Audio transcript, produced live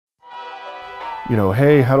you know,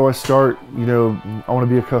 hey, how do I start? You know, I want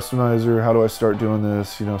to be a customizer. How do I start doing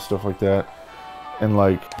this? You know, stuff like that. And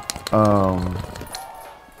like,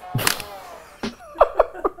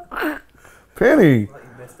 Penny,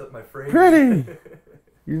 Penny,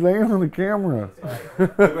 you're laying on the camera.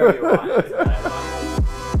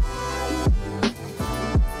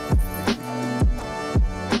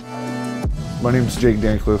 My name is Jake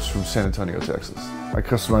Danklefs from San Antonio, Texas. I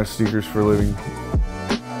customize sneakers for a living.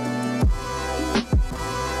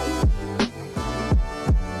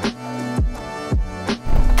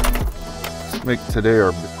 Let's make today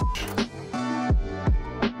our bitch.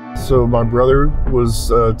 So my brother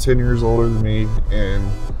was 10 years older than me, and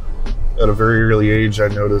at a very early age I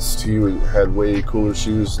noticed he had way cooler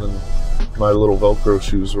shoes than my little Velcro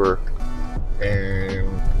shoes were. And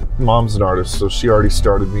mom's an artist, so she already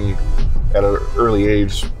started me at an early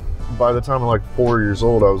age. By the time I'm like 4 years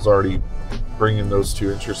old, I was already bringing those two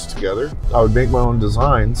interests together. I would make my own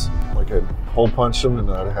designs, like I'd hole punch them, and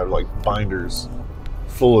then I'd have like binders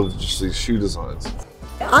full of just these shoe designs.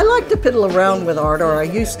 I like to piddle around with art, or I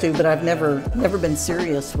used to, but I've never been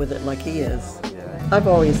serious with it like he is. I've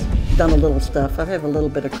always done a little stuff. I have a little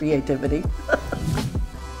bit of creativity.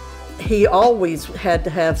 He always had to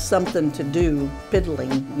have something to do,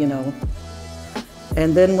 piddling, you know.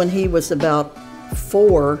 And then when he was about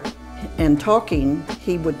 4 and talking,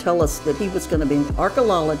 he would tell us that he was going to be an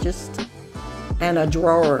archaeologist and a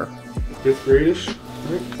drawer. Fifth grade-ish?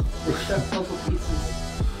 Puzzle pieces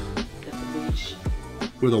at the beach.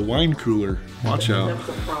 With a wine cooler. Watch out.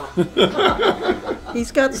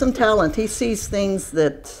 He's got some talent. He sees things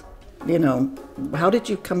that, you know, how did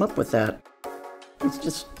you come up with that?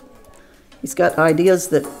 He's got ideas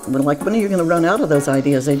that, well, like, when are you going to run out of those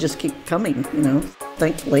ideas? They just keep coming, you know,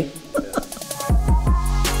 thankfully.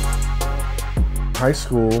 High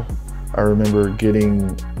school, I remember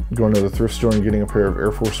going to the thrift store and getting a pair of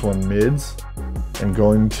Air Force One mids, and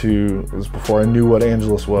it was before I knew what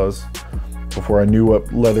Angelus was, before I knew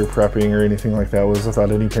what leather prepping or anything like that was. I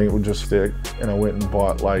thought any paint would just stick, and I went and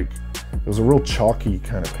bought, like, it was a real chalky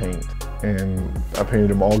kind of paint, and I painted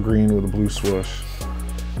them all green with a blue swoosh,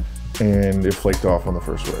 and it flaked off on the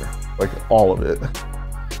first wear, like all of it.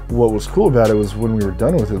 What was cool about it was when we were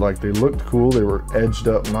done with it, like, they looked cool, they were edged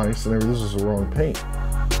up nice, and this was the wrong paint.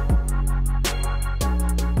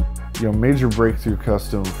 You know, major breakthrough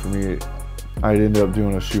custom for me, I ended up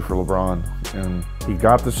doing a shoe for LeBron, and he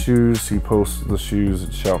got the shoes, he posted the shoes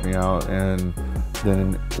and shout me out, and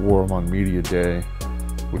then wore them on media day,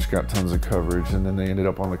 which got tons of coverage, and then they ended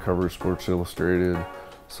up on the cover of Sports Illustrated.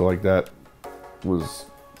 So like that was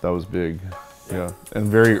big, yeah. And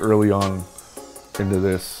very early on into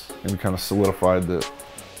this, and kind of solidified that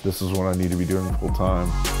this is what I need to be doing full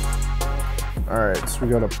time. All right, so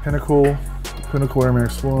we got a Pinnacle Air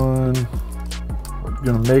Max 1. We're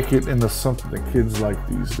gonna make it into something that kids like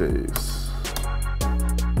these days.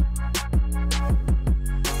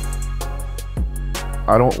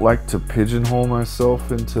 I don't like to pigeonhole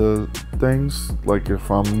myself into things. Like,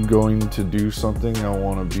 if I'm going to do something, I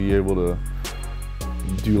want to be able to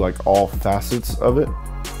do like all facets of it.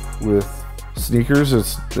 With sneakers,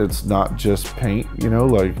 it's not just paint, you know,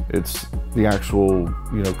 like it's the actual,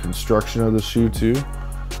 you know, construction of the shoe too.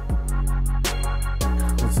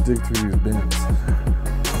 Let's dig through these bins.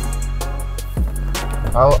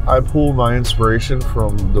 I pull my inspiration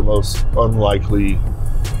from the most unlikely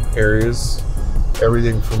areas.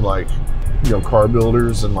 Everything from, like, you know, car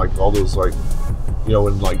builders and like all those, like, you know,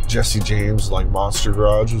 when like Jesse James, like Monster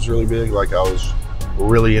Garage was really big. Like, I was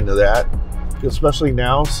really into that, especially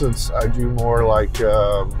now since I do more like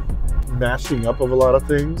matching up of a lot of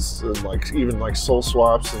things, and like even like soul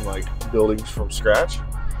swaps and like buildings from scratch.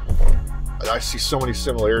 And I see so many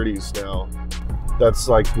similarities now. That's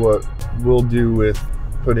like what we'll do with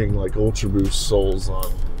putting like Ultra Boost soles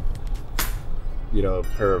on, you know, a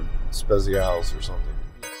pair of Spezials or something.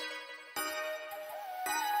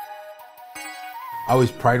 I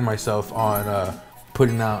always pride myself on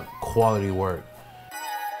putting out quality work.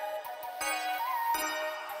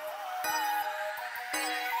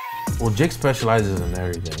 Well, Jake specializes in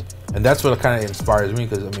everything, and that's what kind of inspires me,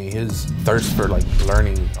 because I mean, his thirst for like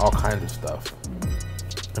learning all kinds of stuff.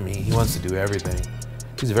 I mean, he wants to do everything.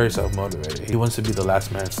 He's very self-motivated. He wants to be the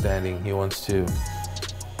last man standing. He wants to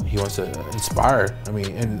inspire. I mean,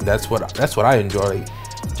 and that's what I enjoy.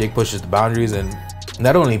 Like, Jake pushes the boundaries, and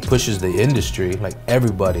not only pushes the industry, like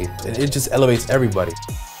everybody, and it just elevates everybody.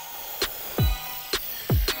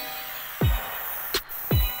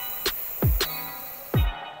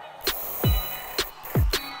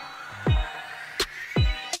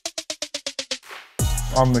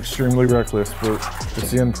 I'm extremely reckless, but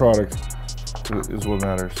it's the end product. is what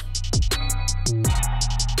matters.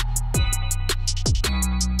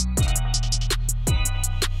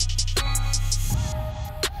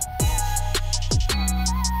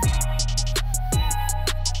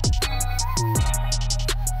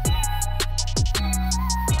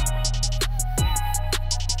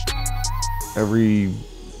 Every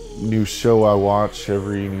new show I watch,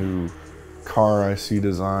 every new car I see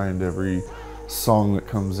designed, every song that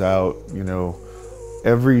comes out, you know,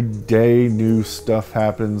 every day new stuff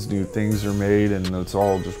happens, new things are made, and it's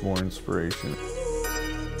all just more inspiration.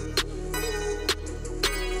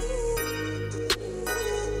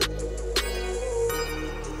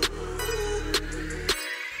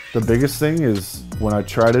 The biggest thing is when I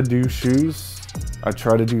try to do shoes, I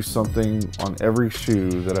try to do something on every shoe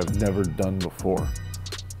that I've never done before.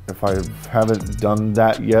 If I haven't done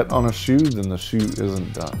that yet on a shoe, then the shoe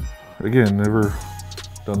isn't done. Again, never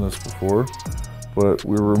done this before, but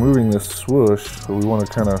we're removing this swoosh, so we want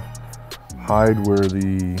to kind of hide where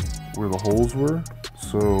the holes were.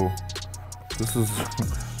 So this is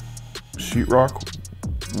sheetrock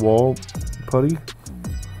wall putty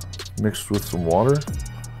mixed with some water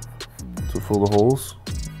to fill the holes,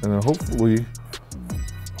 and then hopefully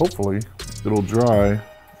it'll dry,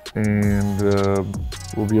 and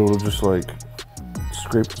we'll be able to just like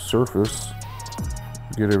scrape the surface,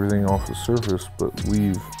 get everything off the surface, but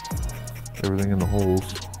leave everything in the holes,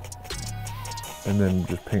 and then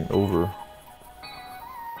just paint over.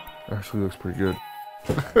 Actually looks pretty good.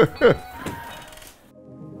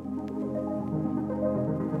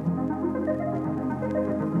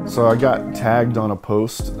 So I got tagged on a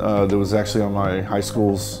post that was actually on my high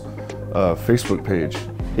school's Facebook page.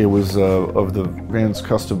 It was of the Vans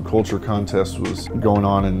Custom Culture Contest was going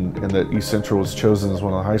on, and that East Central was chosen as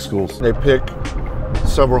one of the high schools. They pick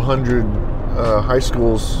several hundred high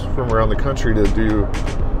schools from around the country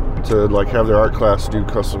to like have their art class do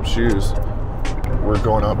custom shoes. We're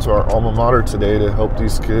going out to our alma mater today to help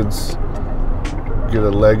these kids get a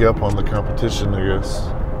leg up on the competition, I guess.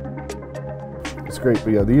 It's great,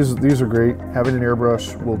 but yeah, these are great. Having an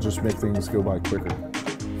airbrush will just make things go by quicker.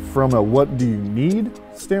 From a what do you need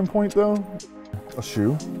standpoint though, a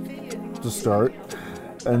shoe to start,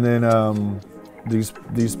 and then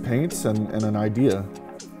these paints and an idea.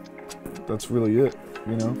 That's really it,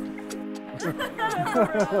 you know?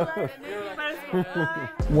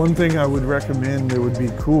 One thing I would recommend that would be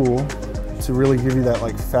cool to really give you that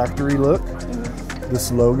like factory look,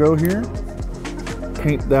 this logo here,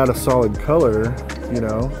 paint that a solid color, you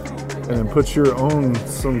know, and then put your own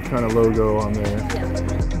some kind of logo on there.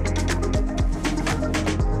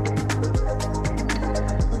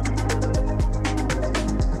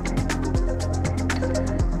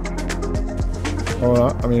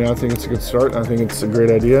 Well, I mean, I think it's a good start. I think it's a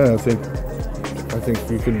great idea. I think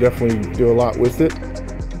you can definitely do a lot with it.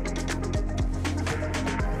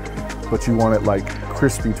 But you want it like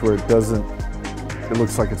crispy to where it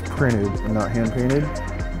looks like it's printed and not hand painted.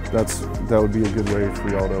 That would be a good way for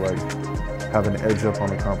y'all to like have an edge up on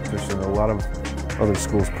the competition that a lot of other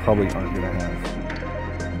schools probably aren't gonna have.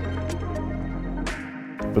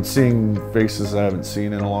 But seeing faces I haven't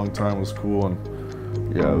seen in a long time was cool,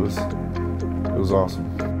 and yeah, it was awesome.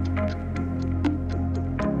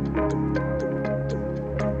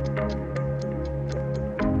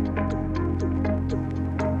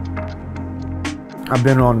 I've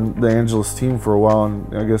been on the Angelus team for a while,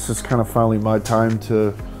 and I guess it's kind of finally my time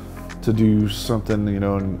to do something, you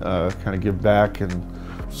know, and kind of give back, and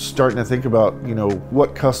starting to think about, you know,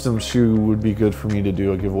 what custom shoe would be good for me to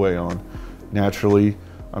do a giveaway on. Naturally,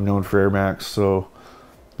 I'm known for Air Max, so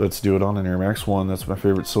let's do it on an Air Max 1. That's my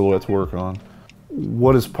favorite silhouette to work on.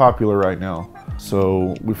 What is popular right now?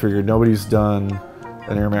 So we figured nobody's done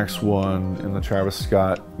an Air Max 1 in the Travis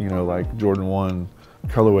Scott, you know, like Jordan 1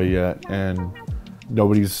 colorway yet, and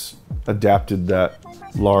nobody's adapted that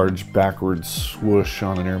large backwards swoosh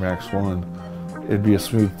on an Air Max 1. It'd be a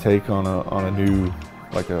smooth take on a new,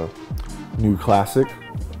 like a new classic.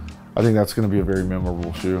 I think that's going to be a very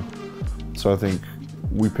memorable shoe. So I think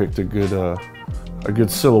we picked a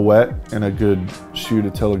good silhouette and a good shoe to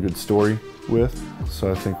tell a good story with. So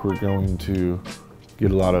I think we're going to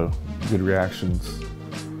get a lot of good reactions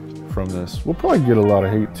from this. We'll probably get a lot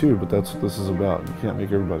of hate too, but that's what this is about. You can't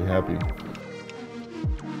make everybody happy.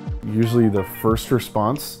 Usually the first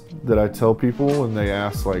response that I tell people when they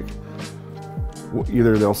ask, like,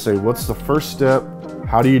 either they'll say, what's the first step?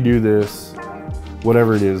 How do you do this?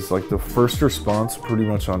 Whatever it is, like the first response pretty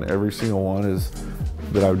much on every single one is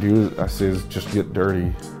that I say is just get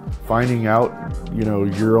dirty. Finding out, you know,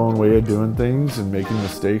 your own way of doing things and making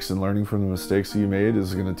mistakes and learning from the mistakes that you made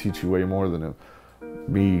is going to teach you way more than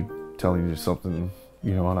me telling you something,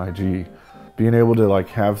 you know, on IG. Being able to like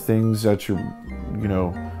have things at your, you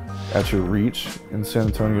know, at your reach in San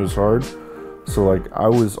Antonio is hard. So like I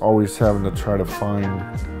was always having to try to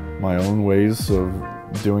find my own ways of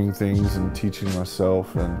doing things and teaching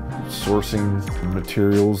myself and sourcing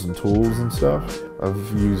materials and tools and stuff.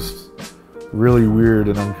 I've used really weird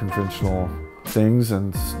and unconventional things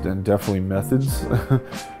and definitely methods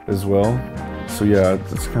as well. So yeah,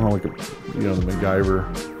 it's kind of like a, you know, the MacGyver,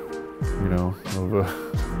 you know,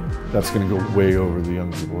 of that's gonna go way over the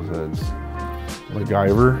young people's heads.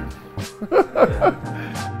 MacGyver.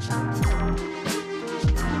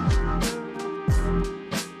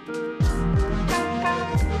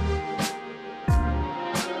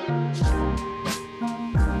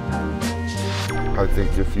 I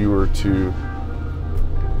think if you were to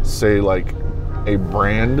say like a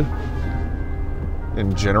brand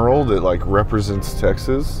in general that like represents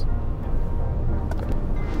Texas,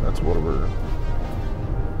 that's Whataburger.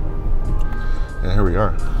 And here we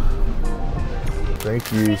are.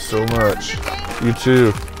 Thank you so much. You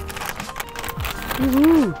too.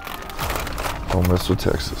 Woo-hoo. Don't mess with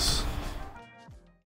Texas.